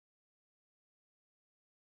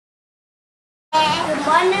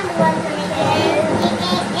morning, and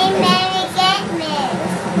Merry Christmas.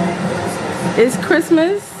 It's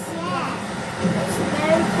Christmas? Yeah. It's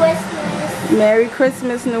Merry Christmas. Merry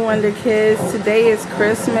Christmas, New Wonder Kids. Today is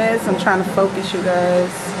Christmas. I'm trying to focus, you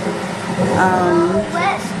guys.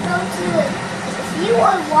 Let's go to the... If you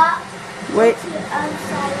want to walk, wait. Go to the other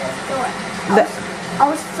side of the door.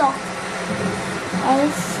 I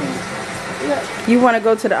see. Look. You want to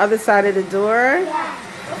go to the other side of the door? Yeah.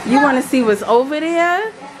 You want to see what's over there?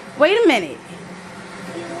 Yeah. Wait a minute.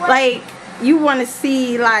 Like, you want to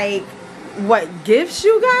see, like, what gifts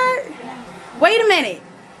you got? Yeah. Wait a minute.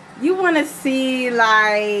 You want to see,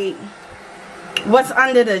 like, what's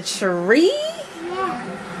under the tree?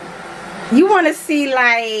 Yeah. You want to see,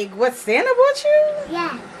 like, what Santa bought you?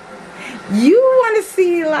 Yeah. You want to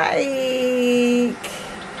see, like...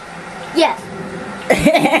 Yes.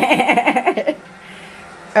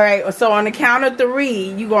 All right, so on the count of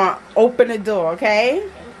 3, you're going to open the door, okay?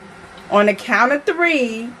 On the count of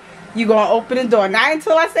 3, you're going to open the door. Not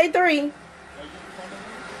until I say 3.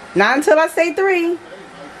 Not until I say 3.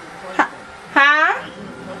 Huh?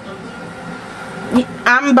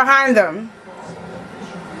 I'm behind them.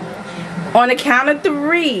 On the count of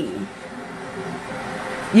 3,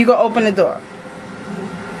 you go open the door.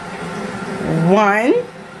 1.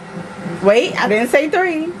 Wait, I didn't say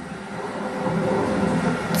 3.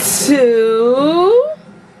 2.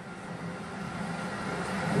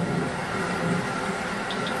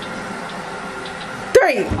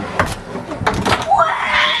 3. What?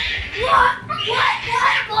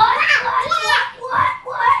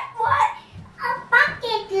 A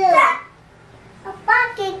bucket goo. A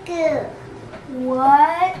bucket goo.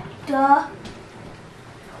 What the?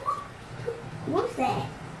 What's that?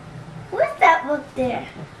 What's that book there?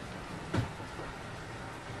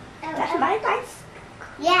 That's my dice.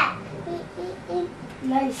 Yeah.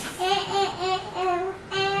 Nice. And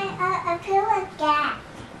a pillow cat.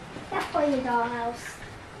 That's for your dollhouse.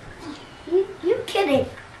 You kidding?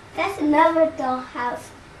 That's another dollhouse.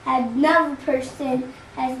 Has another person.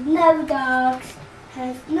 Has another dogs.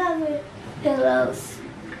 Has another pillows.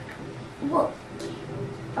 Whoa.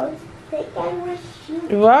 I was thinking I would shoot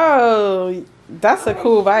it. Whoa, that's a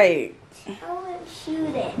cool bike. I would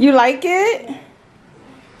shoot it. You like it?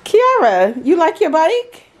 Kiara, you like your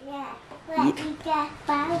bike? Yeah. But you got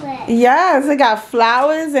flowers. Yes, it got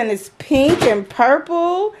flowers and it's pink and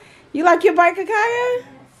purple. You like your bike, Akaya?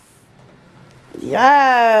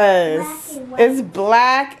 Yes. It's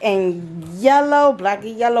black and yellow. Black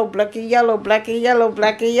and yellow, black and yellow, black and yellow,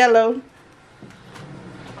 black and yellow.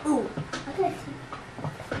 Ooh. Okay.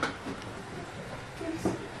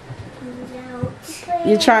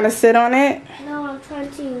 You trying to sit on it? No, I'm trying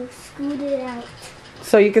to scoot it out.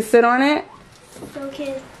 So you can sit on it?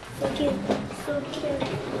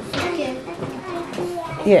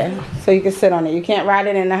 Yeah, so you can sit on it. You can't ride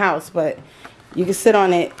it in the house, but you can sit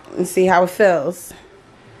on it and see how it feels.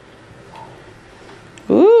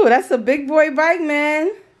 Ooh, that's a big boy bike,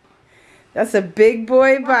 man. That's a big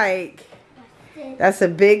boy bike. That's a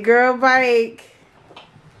big girl bike.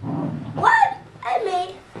 What? I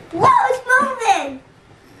made. Whoa, it's moving.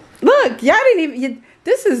 Look, y'all didn't even...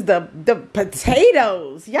 This is the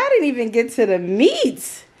potatoes. Y'all didn't even get to the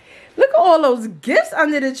meat. Look at all those gifts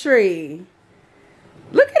under the tree.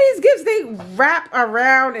 Look at these gifts. They wrap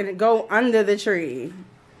around and go under the tree.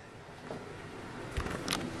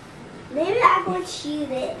 Maybe I'm going to shoot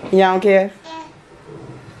it. Y'all don't care?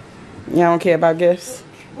 Y'all don't care about gifts?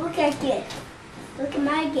 Look at gifts. Look at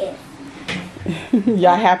my gift.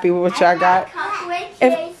 Y'all happy with what y'all got?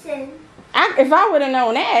 If I would have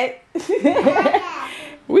known that,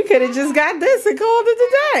 we could have just got this and called it a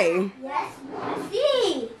day. Yes,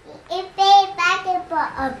 see. It made basketball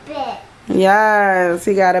a bit. Yes,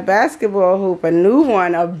 he got a basketball hoop, a new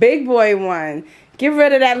one, a big boy one. Get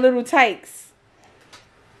rid of that little tykes.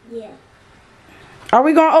 Yeah. Are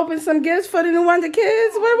we going to open some gifts for the New Wonder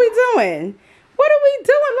Kids? What are we doing? What are we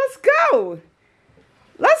doing? Let's go.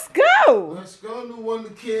 Let's go. Let's go, New Wonder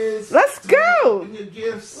Kids. Let's go. Your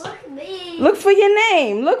gifts. Look at me. Look for your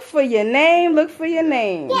name. Look for your name. Look for your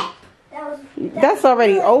name. Yeah. That's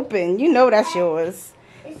already open. You know that's yours.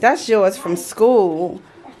 That's yours from school.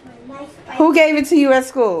 Who gave it to you at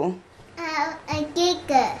school? A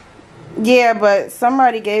giga. Yeah, but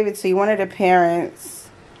somebody gave it to you. One of the parents.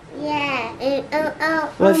 Yeah.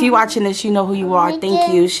 Well, if you're watching this, you know who you are.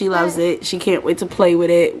 Thank you. She loves it. She can't wait to play with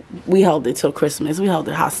it. We held it till Christmas. We held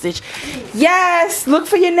it hostage. Yes. Look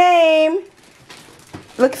for your name.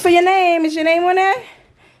 Look for your name. Is your name on there?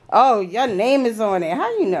 Oh, your name is on it. How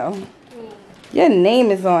you know? Your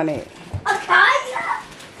name is on it. Akaya.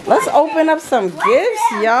 Let's open up some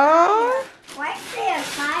gifts, y'all. Why is there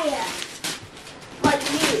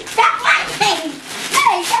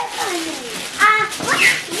Hey, that's my name.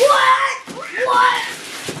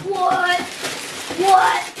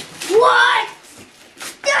 What?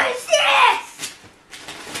 There's this!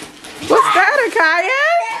 What's that, Akaya?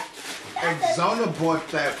 Exona bought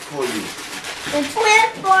that for you. The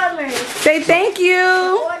Transformers. Say thank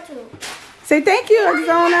you. Say thank you,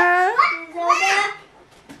 Exona.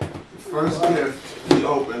 First gift he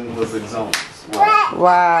opened was Exona's.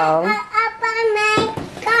 Wow.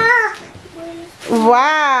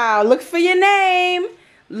 Wow. Look for your name.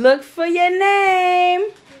 Look for your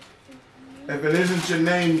name. If it isn't your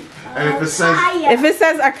name, and if it says If it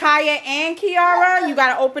says Akaya and Kiara, you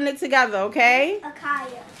gotta open it together, okay?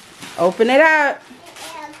 Akaya. Open it up.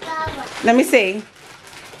 Let me see.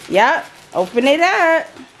 Yep. Open it up.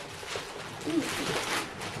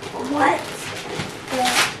 What?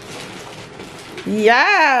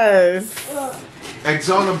 Yes.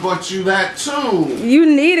 Exona bought you that too. You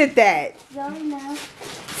needed that.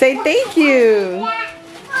 Say thank you.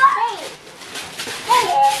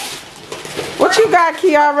 What you got,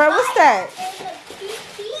 Kiara? What's that?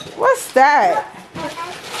 What's that?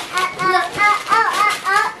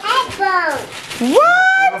 What?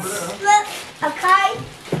 Look, Akai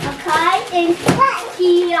and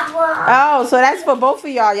Kiara. Oh, so that's for both of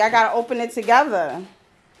y'all. Y'all gotta open it together.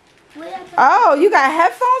 Oh, you got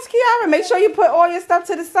headphones, Kiara? Make sure you put all your stuff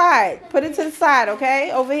to the side. Put it to the side,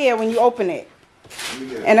 okay? Over here when you open it.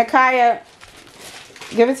 And Akaya,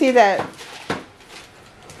 give it to your dad.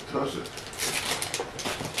 Touch it.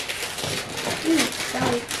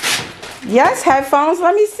 Yes, headphones.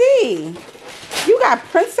 Let me see. You got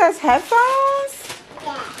princess headphones?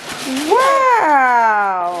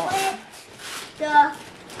 Wow.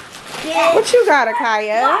 What you got,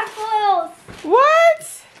 Akaya? Marbles.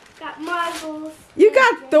 What? Got marbles. You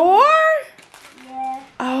got Thor? Yeah.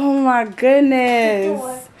 Oh my goodness.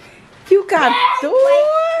 Thor. You got Thor?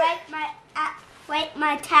 Wait,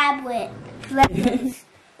 my tablet.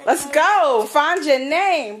 Let's go. Find your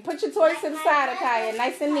name. Put your toys to the side, Akaya.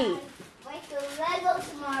 Nice and neat. Wait, the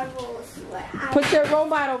Legos marbles. Put your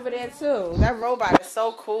robot over there too. That robot is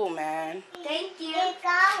so cool, man. Thank you.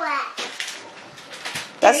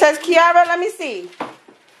 That says Kiara. Let me see.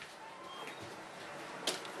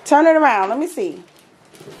 Turn it around. Let me see.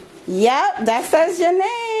 Yep, that says your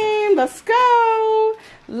name. Let's go.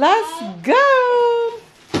 Let's go.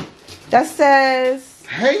 That says.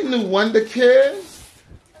 Hey, new Wonder Kids.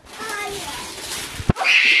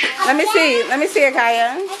 Let me see. Let me see,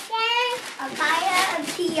 Akaya. Akaya and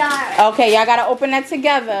Kiara. Okay, y'all gotta open that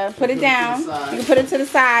together. Put it down. You can put it to the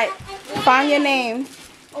side. Find your name.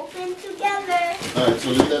 Open together. Alright, so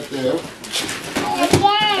leave that there.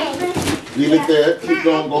 Leave it there. Keep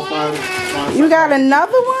going. Go find You got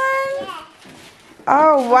another one?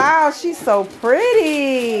 Oh, wow. She's so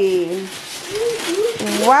pretty.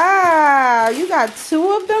 Wow. You got two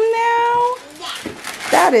of them now?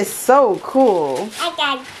 That is so cool. I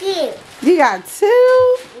got two. You got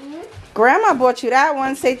two? Grandma bought you that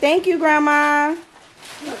one. Say thank you, Grandma.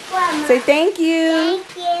 Grandma. Say thank you.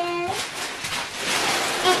 Thank you.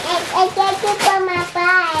 And thank you for my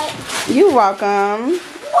bike. You're welcome.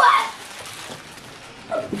 What?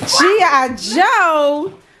 G.I.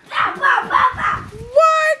 Joe?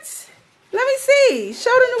 What? Let me see.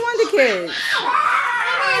 Show the new Wonder Kids.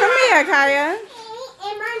 Come here, Kaya.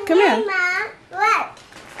 Come here. What?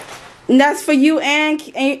 And that's for you and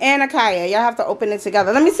Akaya. Y'all have to open it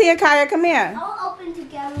together. Let me see, Akaya. Come here. I'll open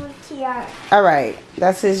together with Kiara. All right.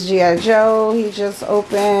 That's his G.I. Joe. He just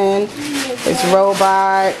opened his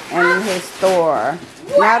robot and his Thor.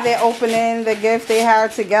 Now they're opening the gift they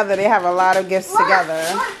have together. They have a lot of gifts together.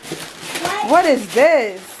 What is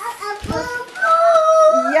this?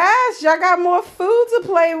 Yes, y'all got more food to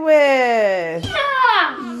play with.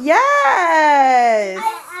 Yes.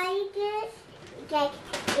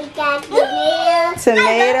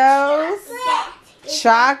 Tomatoes.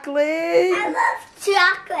 Chocolate. I love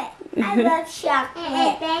chocolate. I love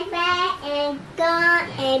chocolate. And gum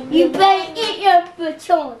and you better eat your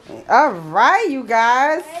baton. All right, you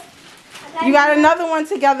guys. You got another one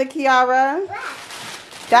together, Kiara.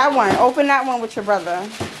 That one. Open that one with your brother.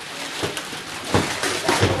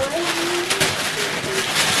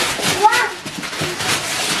 What?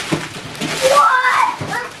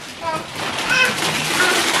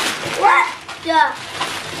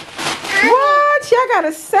 Y'all got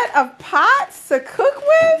a set of pots to cook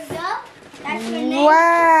with? Yup. That's your name.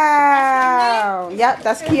 Wow. Yep,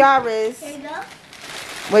 that's Kiara's. There you go.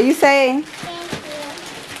 What you saying? Thank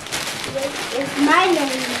you. It's my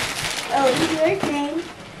name. Oh, it's your name.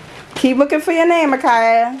 Keep looking for your name,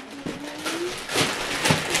 Akaya.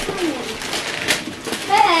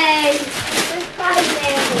 Hey.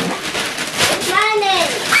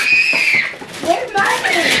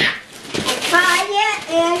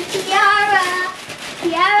 And Tiara.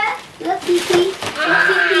 Tiara, look, Kiki.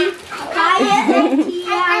 Kiki. Kaya and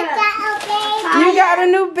Tiara. You got a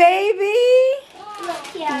new baby? Look,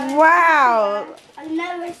 Tiara. Wow.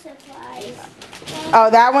 Another surprise. Oh,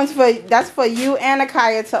 that's for you and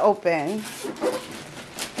Akaya to open.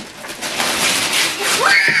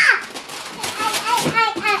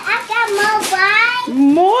 I got more, right?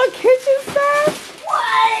 More kitchen stuff?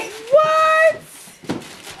 What?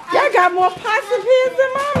 Y'all got more pots and pans than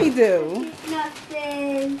mommy do.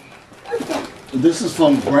 Nothing. This is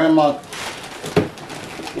from Grandma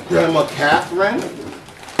Catherine.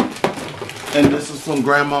 And this is from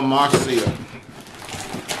Grandma Marcia.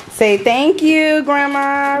 Say thank you,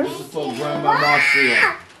 Grandma. This is from Grandma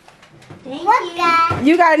Marcia. Thank you.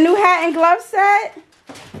 You got a new hat and glove set?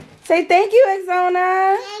 Say thank you,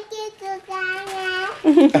 Exona. Thank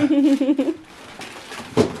you,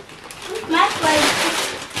 My place.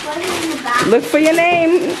 What is in the back? Look for your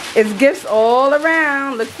name. It's gifts all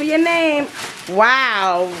around. Look for your name.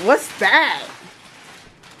 Wow, what's that?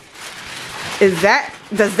 Does that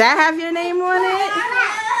have your name on it?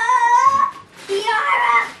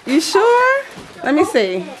 Tiara. You sure? Let me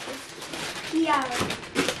see. Tiara.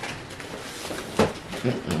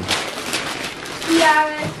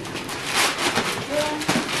 Tiara.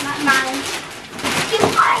 Not mine.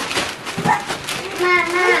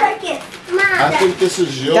 I think this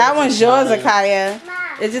is yours. That one's yours, Akaya.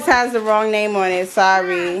 It just has the wrong name on it.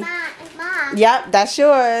 Sorry. Yep, that's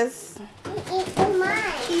yours.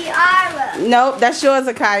 Tiara. Nope, that's yours,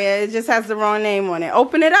 Akaya. It just has the wrong name on it.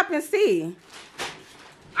 Open it up and see.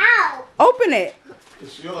 Ow. Open it.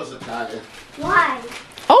 It's yours, Akaya. Why?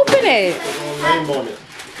 Open it. There's no name on it.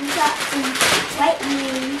 You got some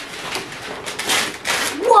lightning.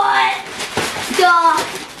 What the?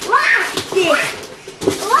 What?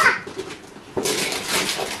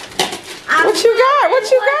 What you got?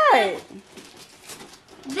 What you got?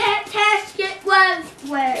 That casket was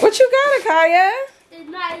where? What you got, Akaya? It's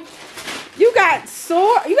nice. You got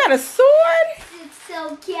sword? You got a sword? It's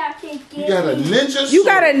so cute. You got a ninja sword. You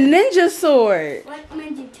got a ninja sword. Like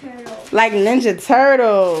Ninja Turtle. Like Ninja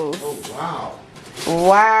Turtles. Oh, wow.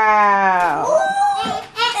 Wow.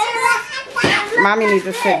 Mommy needs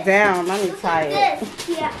to sit down. Mommy tired. This,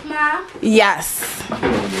 yeah, Mom. Yes.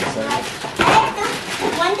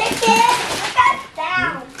 Wonder Kid, look at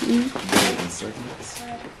down.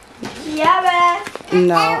 Tiara.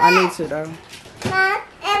 No, I need to though. Mom,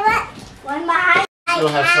 one behind. Still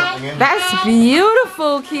have something in there. That's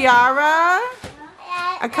beautiful, Kiara.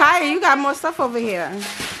 Akaya, you got more stuff over here.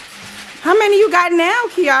 How many you got now,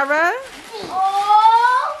 Kiara?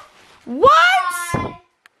 Oh What? my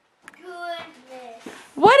goodness.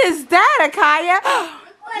 What is that, Akaya?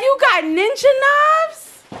 You got ninja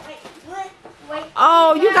knives? Wait.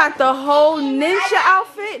 Oh, you got the whole ninja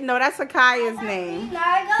outfit? No, that's Akaya's name.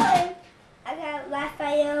 Naruto. I got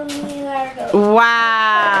Raphael and Naruto.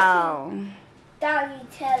 Wow.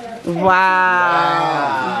 Donatello.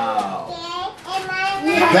 Wow. Wow.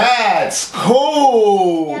 That's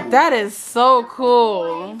cool. That is so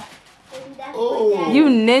cool. Ooh. You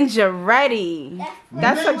ninja ready.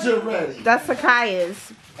 That's Ninja ready. That's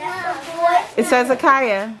Akaya's. That's a boy. It says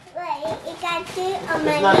Akaya. It got two on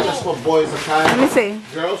It's not just for boys, Let me Akaya. see.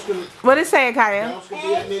 Girls can, What did it say, Akaya? girls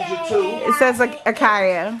can be a ninja too. It says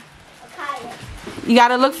Akaya. You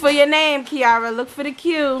gotta look for your name, Kiara. Look for the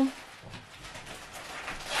Q.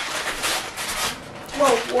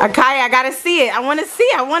 Whoa. Akaya, I gotta see it. I wanna see.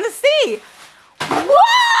 I wanna see. Whoa!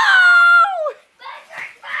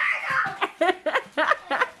 That's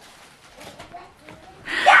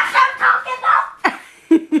what I'm talking about.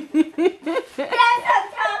 That's what I'm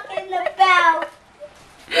talking about.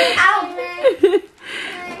 Ow.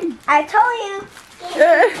 I told you.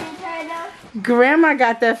 Grandma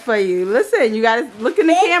got that for you. Listen, you gotta look in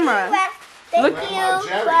the camera. Thank Look. you,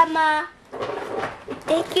 Grandma.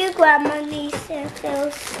 Thank you, Grandma Lisa.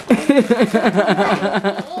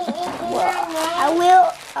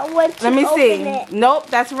 I want to Let me open see. it. Nope,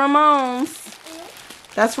 that's Ramon's.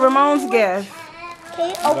 That's Ramon's gift. Can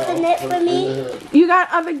you open it for me? You got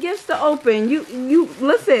other gifts to open. You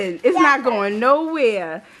listen. It's not going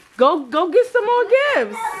nowhere. Go get some more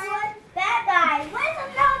gifts. Bad guy. Where's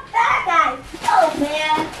another bad guy? Oh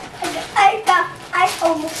man, I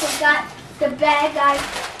almost forgot the bad guy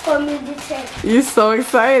for me to take. You're so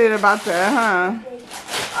excited about that, huh?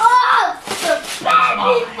 Oh, the bad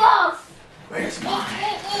people! Where's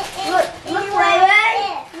mine? Look,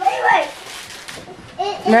 wait.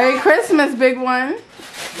 Merry Christmas, big one.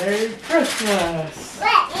 Merry Christmas.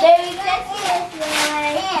 Merry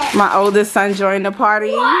Christmas, My oldest son joined the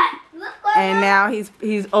party, What? Look what and now he's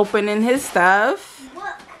opening his stuff.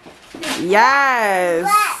 What? Yes.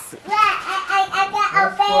 I got a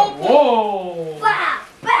baby. Whoa! Wow.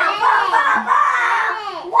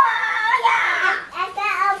 I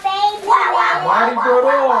got a baby. Mighty good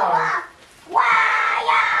on.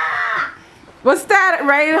 What's that?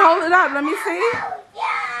 Ray, hold it up. Let me see.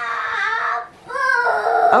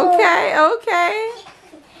 Okay, okay.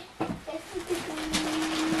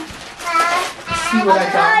 See what I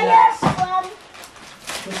got next.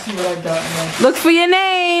 Let's see what I got next. Look for your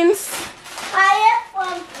names. Kaya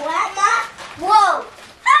from Grandma. Whoa!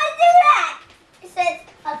 How do that? It says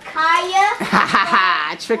Akaya. Ha ha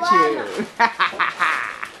ha! I tricked you.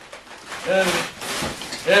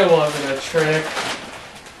 It wasn't a trick.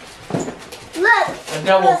 Look. A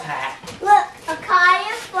devil's hat. Look,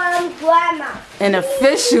 Akaya from Grandma. An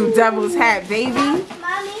official devil's hat, baby.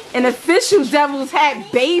 Mommy. An official devil's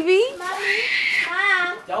hat, baby. Mommy.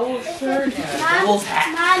 Mom. Devil's shirt and a Mom. devil's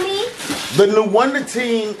hat. Mommy. The New Wonder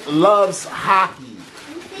team loves hockey.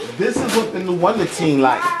 This is what the New Wonder team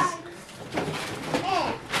likes.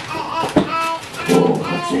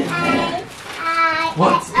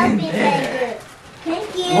 What's in there?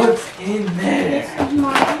 Thank you. What's in there?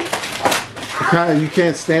 Mommy. Kaya, you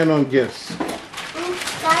can't stand on gifts. Oops,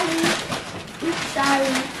 sorry. Oops, sorry.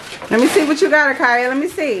 Let me see what you got, Akaya. Let me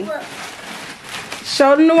see. Look.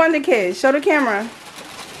 Show the New Wonder kids. Show the camera.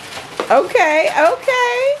 Okay,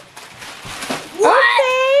 okay. What?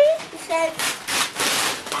 Okay. It says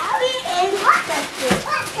Harry and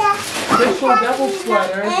Official devil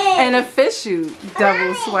sweater. An official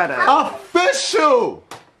devil sweater. Official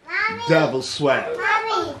devil sweater.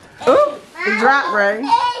 Mommy. Ooh, it dropped, Ray.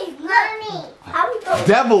 Hey, Mommy. How we go?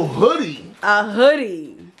 Devil hoodie. A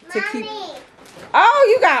hoodie to keep. Mommy. Oh,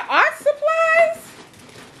 you got art supplies?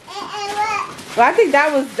 And what? Well, I think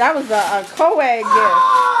that was a co-ed gift.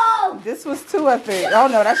 Oh! This was two, I think. Oh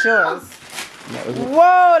no, that's yours.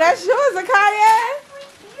 Whoa, that's yours, Akaya.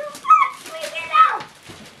 You can't freak it out.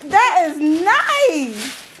 That is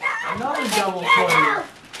nice. Another devil sweater.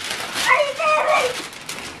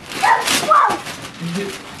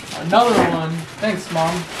 Another one. Thanks,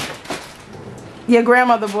 Mom. Your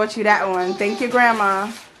grandmother bought you that one. Thank you,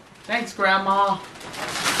 Grandma. Thanks, Grandma.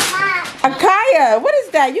 Akaya, what is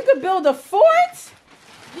that? You could build a fort?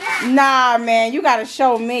 Nah, man, you gotta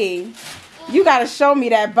show me. You gotta show me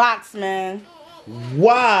that box, man.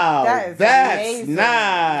 Wow. That is That's amazing.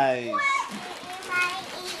 nice.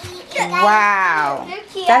 Wow.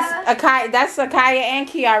 That's Akaya and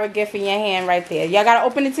Kiara gift in your hand right there. Y'all gotta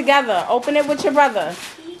open it together. Open it with your brother.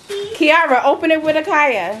 Kiara, open it with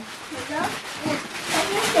Akaya.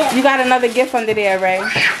 You got another gift under there, Ray.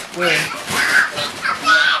 Where?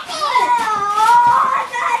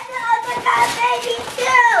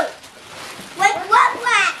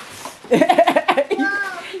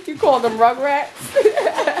 You call them Rugrats?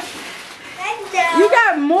 You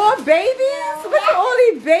got more babies? Look at all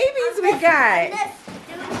these babies we got.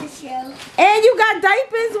 And you got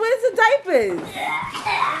diapers. Where's the diapers?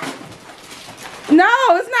 No,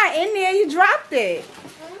 it's not in there. You dropped it.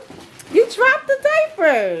 You dropped the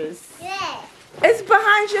diapers. It's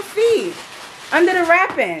behind your feet. Under the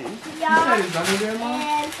wrapping. You said it's under there,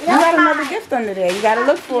 Mom? You got another gift under there. You gotta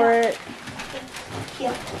look for it.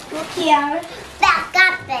 Look, Kiara. Got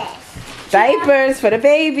this. Diapers for the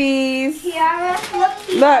babies. Kiara, look,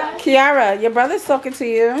 Look, Kiara, your brother's talking to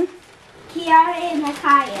you. Kiara and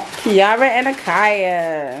Akaya. Kiara and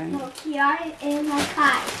Akaya. No, Kiara and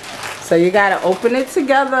Akaya. So you gotta open it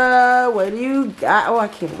together. What do you got? Oh, I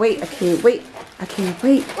can't wait. I can't wait. I can't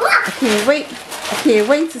wait. I can't wait. I can't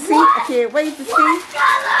wait to see. I can't wait to see.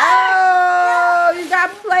 Oh, you got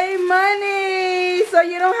play money. So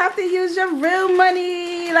you don't have to use your real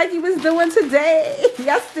money like you was doing today.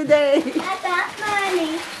 Yesterday. I got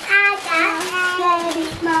money. I got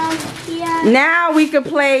money. Now we could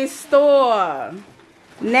play store.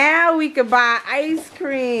 Now we could buy ice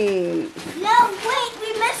cream. No, wait,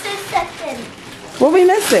 we missing something. What we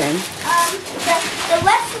missing? The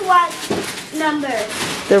restaurant numbers.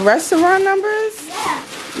 The restaurant numbers? Yeah.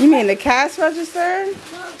 You mean the cash register? No.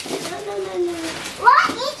 What?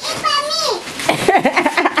 It's by me.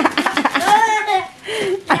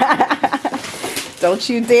 Don't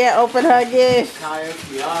you dare open her gift. Kaya,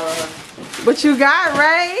 Kiara, What you got,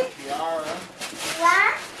 Ray? Kiara.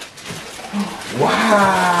 What?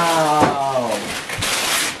 Wow.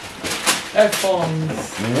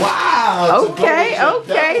 Headphones. Wow. Okay,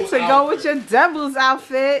 okay. To go with your devil's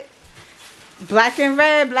outfit. Black and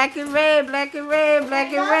red, black and red, black and red,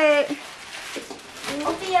 black and red.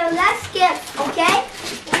 Open your last gift, okay?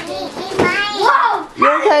 Whoa! You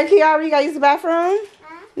okay, Kiara? You gotta use the bathroom?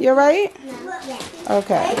 You're right? Yeah.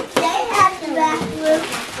 Okay. They have the bathroom.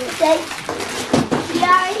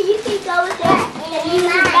 Yeah, you can go there and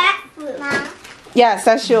use the bathroom. Yes,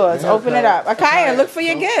 that's yours. Open it up. Akaya, look for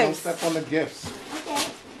your Don't gifts. step on the gifts. Okay.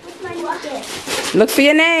 What's my new gift? Look for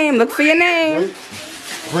your name. Look for your name.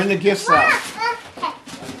 Bring the gifts out.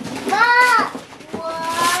 What?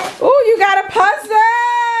 Oh, you got a puzzle.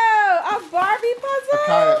 A Barbie puzzle.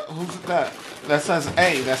 Akaya, who's that? That says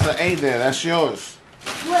A. That's an A there. That's yours.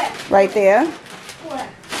 Where? Right there. Where?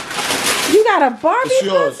 You got a Barbie It's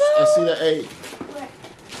yours. puzzle. I see the A. Where?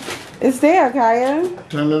 It's there, Akaya.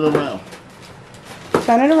 Turn it around.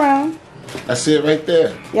 Turn it around. I see it right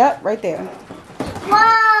there. Yep, right there.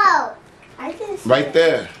 Whoa! I can see. Right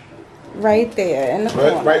there. Right there in the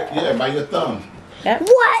corner. Right, yeah, by your thumb. Yep.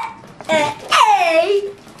 What? A?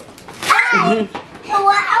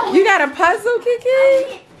 You got a puzzle,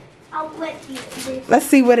 Kiki? I'll let you this. Let's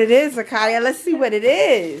see what it is, Akaya. Let's see what it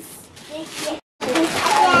is.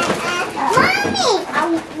 Mommy!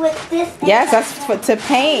 I'll whip this A Yes, up that's now. for to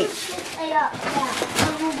paint. This A up now. I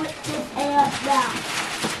will whip this A up now.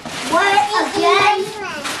 What? Again?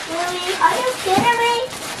 Really? Are you kidding me?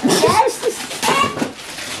 Again?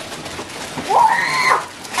 Wow!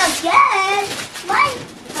 Again? What?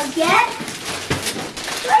 Again?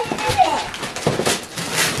 What is it?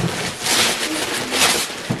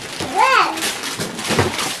 Red.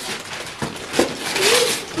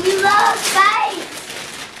 You love fight.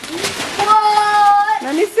 What?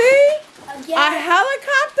 Let me see. Again? A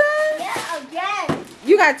helicopter? Yeah, again.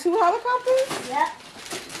 You got 2 helicopters? Yep.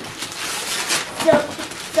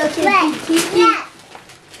 So can you keep me?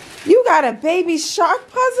 You got a baby shark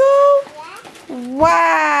puzzle?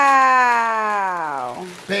 Wow.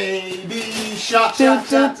 Baby shark, Do shark, do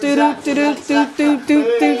shark, do shark, do do shark, do shark, do do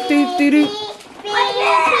do do do do.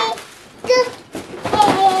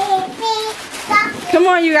 Come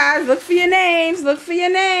on, you guys. Look for your names. Look for your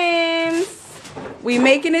names. We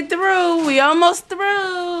making it through. We almost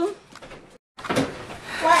through.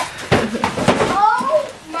 What? Oh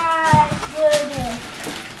my goodness.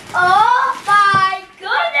 Oh my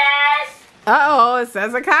goodness. Uh-oh, it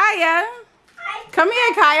says Akaya. Come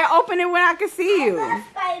here, Akaya. Open it when I can see you.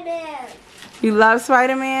 Spider-Man. You love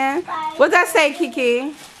Spider-Man? What's that say,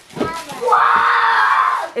 Kiki?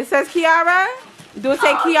 Wow. It says Kiara? Do it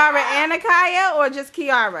say Kiara and Akaya or just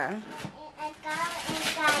Kiara?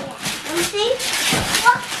 Let me see.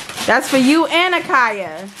 That's for you and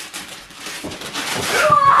Akaya.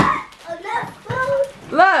 What? Enough food?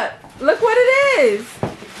 Look what it is.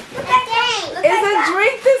 Look at that. Look It's at a that.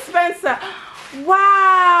 drink dispenser.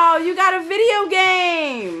 Wow, you got a video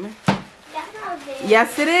game. That's not a video.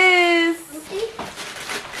 Yes, it is. Let me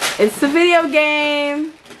see. It's a video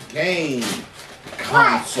game. Game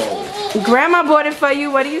console. Grandma bought it for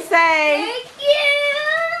you. What do you say? Thank you.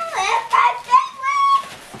 That's my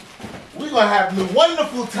favorite. We're gonna have a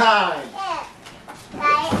wonderful time.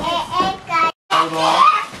 Hold on.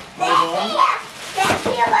 Hold on.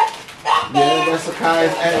 Yeah, that's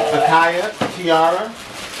Akaya's and Akaya, Kiara.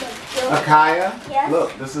 Akaya. Yes.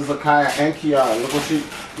 Look, this is Akaya and Kiara.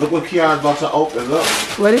 Look what Kiara's about to open. Look.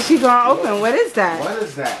 What is she gonna open? What is that? What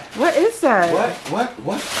is that? What is that?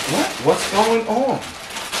 What's going on?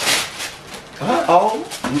 Uh-oh.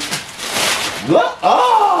 Look.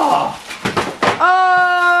 Oh!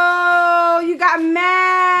 Oh, you got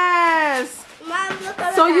masks. Mom, look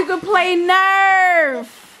at So that. you can play Nerf.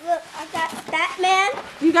 Look, I got Batman.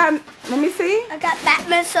 You got, let me see. I got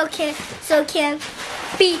Batman so can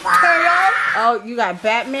beat Turtle. Oh, you got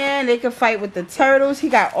Batman. They can fight with the turtles. He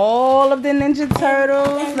got all of the Ninja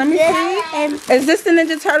Turtles. Let me see. And Is this the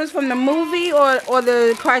Ninja Turtles from the movie or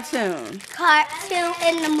the cartoon? cartoon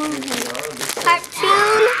in the movie.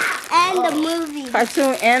 Cartoon and the movie.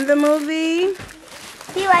 Cartoon and the movie?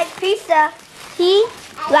 He likes pizza. He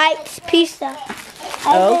likes pizza.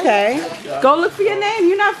 Okay. Go look for your name.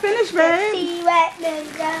 You're not finished, babe. See Batman,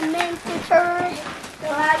 the Ninja Turtle. So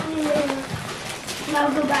how do you win? No,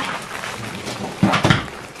 go back.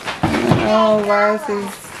 Oh, why is his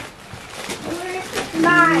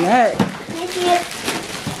Mine. neck? This is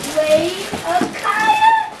way of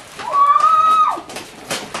Kaya. Whoa!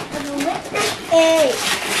 I'm gonna whip this egg.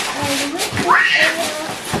 I'm gonna whip this egg.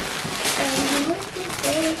 I'm gonna whip this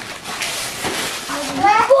egg. I'm gonna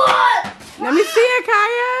whip what? Let me see it,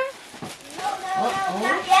 Kaya. No,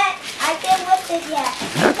 not yet. I can't whip it yet.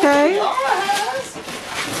 Okay.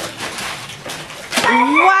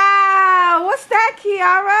 Wow. What's that,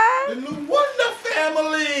 Kiara? The new Wonder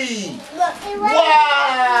Family. Look,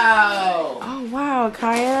 Wow. Oh, wow,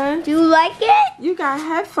 Kaya. do you like it? You got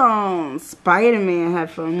headphones. Spider-Man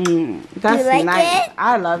headphones. That's You like nice. it?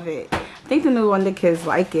 I love it. think the new Wonder Kids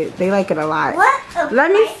like it. They like it a lot. What?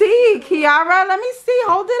 Let me see, Kiara. Let me see.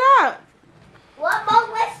 Hold it up. What more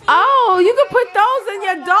Wesley? Oh, you can put those in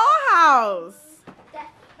your dollhouse.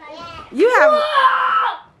 You have.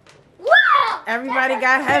 Whoa! Everybody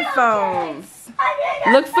got headphones.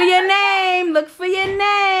 Look for your name. Look for your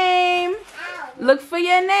name. Look for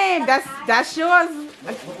your name. That's yours.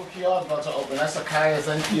 Look what Kiara's about to open. That's Akaya's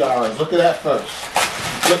and Kiara's. Look at that first.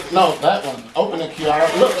 Look, no, that one. Open it, Kiara.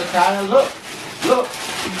 Look, Akaya, look. Look.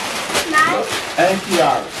 Look. And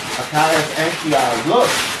Kiara's. Akaya's and Kiara's. Look.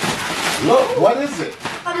 Look, what is it?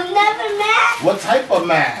 Another mask What type of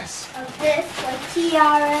mask? of this, like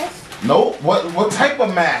tiaras. No, what type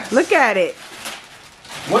of mask? Look at it.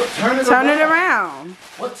 What? Turn it around.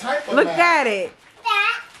 What type of Look mask? at it.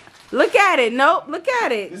 That. Look at it. Nope. Look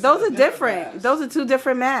at it. This Those is are a different different. mask. Those are two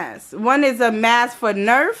different masks. One is a mask for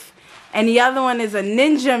Nerf, and the other one is a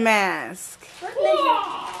ninja mask.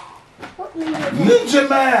 What ninja? Ninja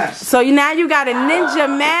mask. So now you got a ninja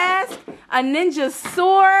mask, a ninja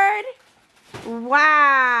sword.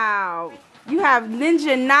 Wow. You have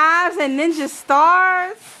ninja knives and ninja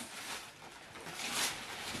stars.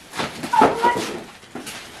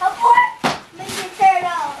 Ninja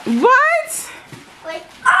Turtle. What? Like,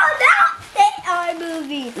 oh no, they are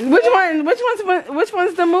movies. Which one? Which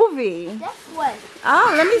one's the movie? This one.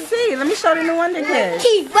 Oh, let me see. Let me show the new Wonder Kids.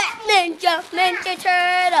 T-Wet Ninja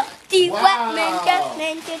Turtle. T-Wet Wow.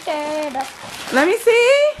 Ninja Turtle. Let me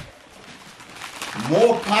see.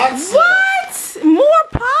 More pots. What? More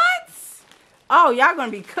pots? Oh, y'all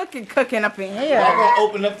gonna be cooking up in Y'all here. gonna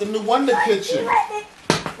open up the new Wonder Kitchen.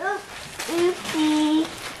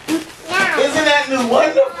 Isn't that new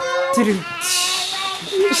wonderful?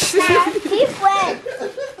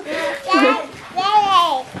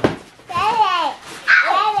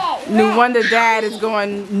 New Wonder Dad is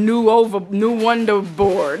going new Wonder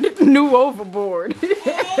board. New overboard.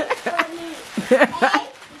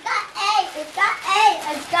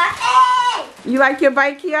 You like your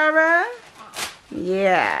bike, Kiara?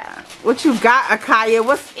 Yeah. What you got, Akaya?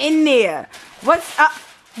 What's in there? What's up?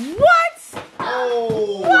 What?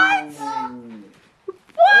 Oh. What?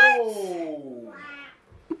 Oh.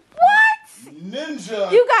 What?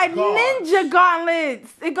 Ninja. You got guards. ninja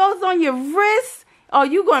gauntlets. It goes on your wrist. Oh,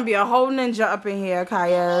 you gonna be a whole ninja up in here,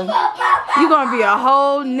 Kaya. You gonna be a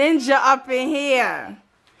whole ninja up in here.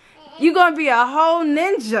 You gonna be a whole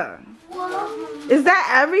ninja. Is that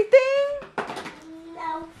everything?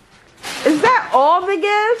 No. Is that all the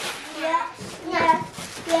gifts? Yes.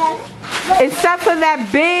 Except for that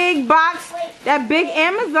big box, that big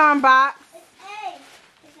Amazon box.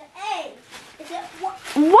 It's an A. It's a what?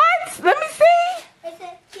 What? Let me see. It's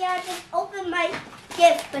a, yeah, I just opened my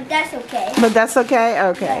gift, but that's okay. But that's okay?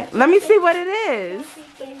 Okay. Let me see what it is. She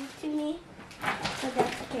gave it to me, but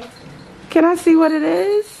that's okay. Can I see what it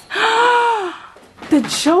is? The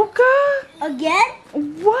Joker? Again?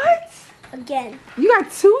 What? Again. You got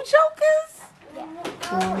two Jokers?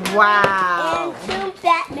 Yeah. Wow. And two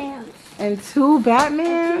Batmans. And two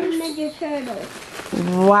Batmans? Ninja Turtles.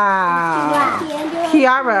 Wow.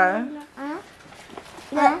 Kiara,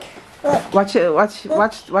 Look. Look. watch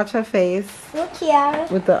her face Look, Kiara.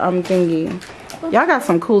 with the thingy. Y'all got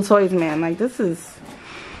some cool toys, man. Like this is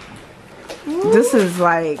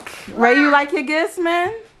like Ray, you like your gifts,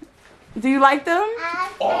 man? Do you like them?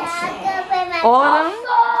 Awesome. All of them?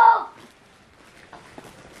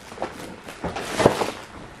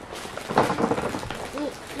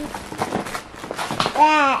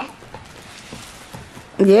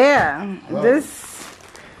 Yeah. Well.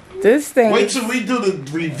 This thing. Wait till we do the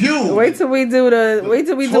review. Wait till we do a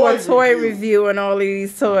toy toy review on all of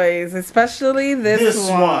these toys, especially this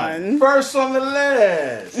one. First on the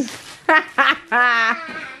list.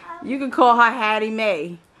 You can call her Hattie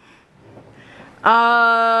Mae.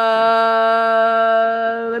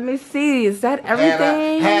 Let me see. Is that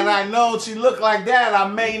everything? Had I known she looked like that, I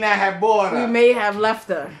may not have bought her. We may have left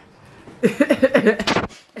her.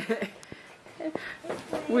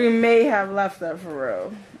 We may have left her for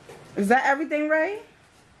real. Is that everything, Ray?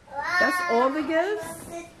 That's all the gifts?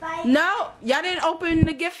 No, y'all didn't open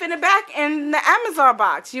the gift in the back in the Amazon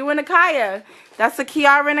box. You and Akaya. That's a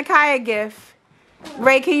Kiara and Akaya gift.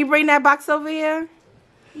 Ray, can you bring that box over here?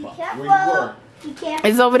 Be Where careful. you were? Be careful.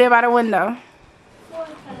 It's over there by the window.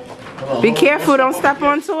 Be careful, don't step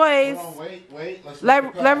on toys. Hold on, wait. Let's Let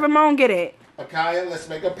make a path. Ramon get it. Akaya, let's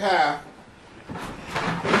make a path.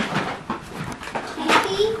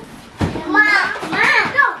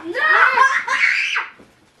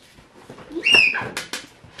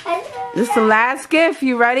 This is the last gift.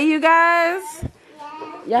 You ready, you guys?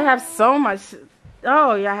 Y'all have so much.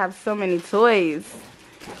 Oh, y'all have so many toys.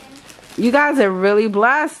 You guys are really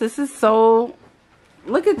blessed. This is so...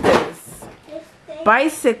 Look at this.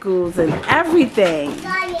 Bicycles and everything.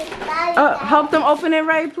 Help them open it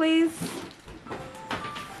right, please.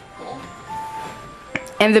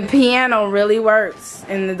 And the piano really works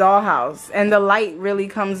in the dollhouse. And the light really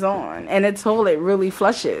comes on. And the toilet really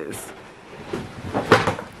flushes.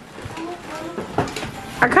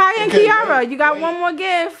 Akaya and Kiara, you got one more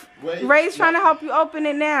gift. Ray's trying to help you open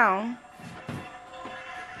it now.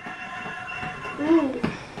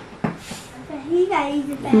 You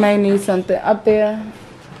might need something up there.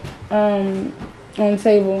 On the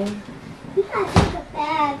table.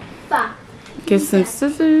 Get some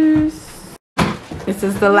scissors. This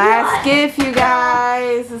is the last gift, you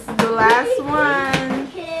guys. This is the last one.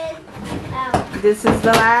 This is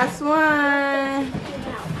the last one.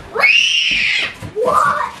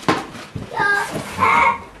 What?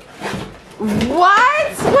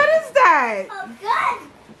 What is that? A gun.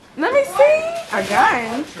 Let me see. A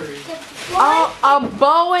gun. Oh, a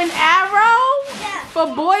bow and arrow? Yeah. For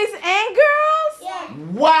boys and girls? Yeah.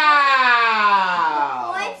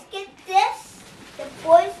 Wow! The boys get this. The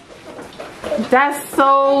boys. That's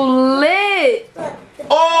so lit.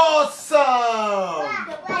 Awesome!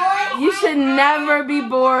 You should never be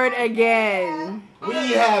bored again.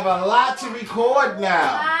 We have a lot to record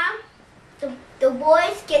now. The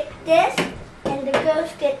boys get this and the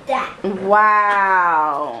girls get that.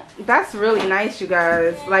 Wow. That's really nice, you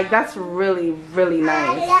guys. Like, that's really, really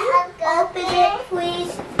nice. Open it,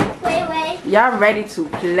 please. Wait. Y'all ready to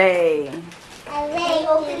play.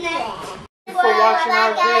 Open it. For watching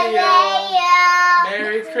our video.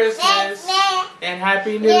 Merry Christmas and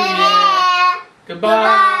Happy New Year.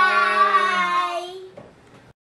 Goodbye.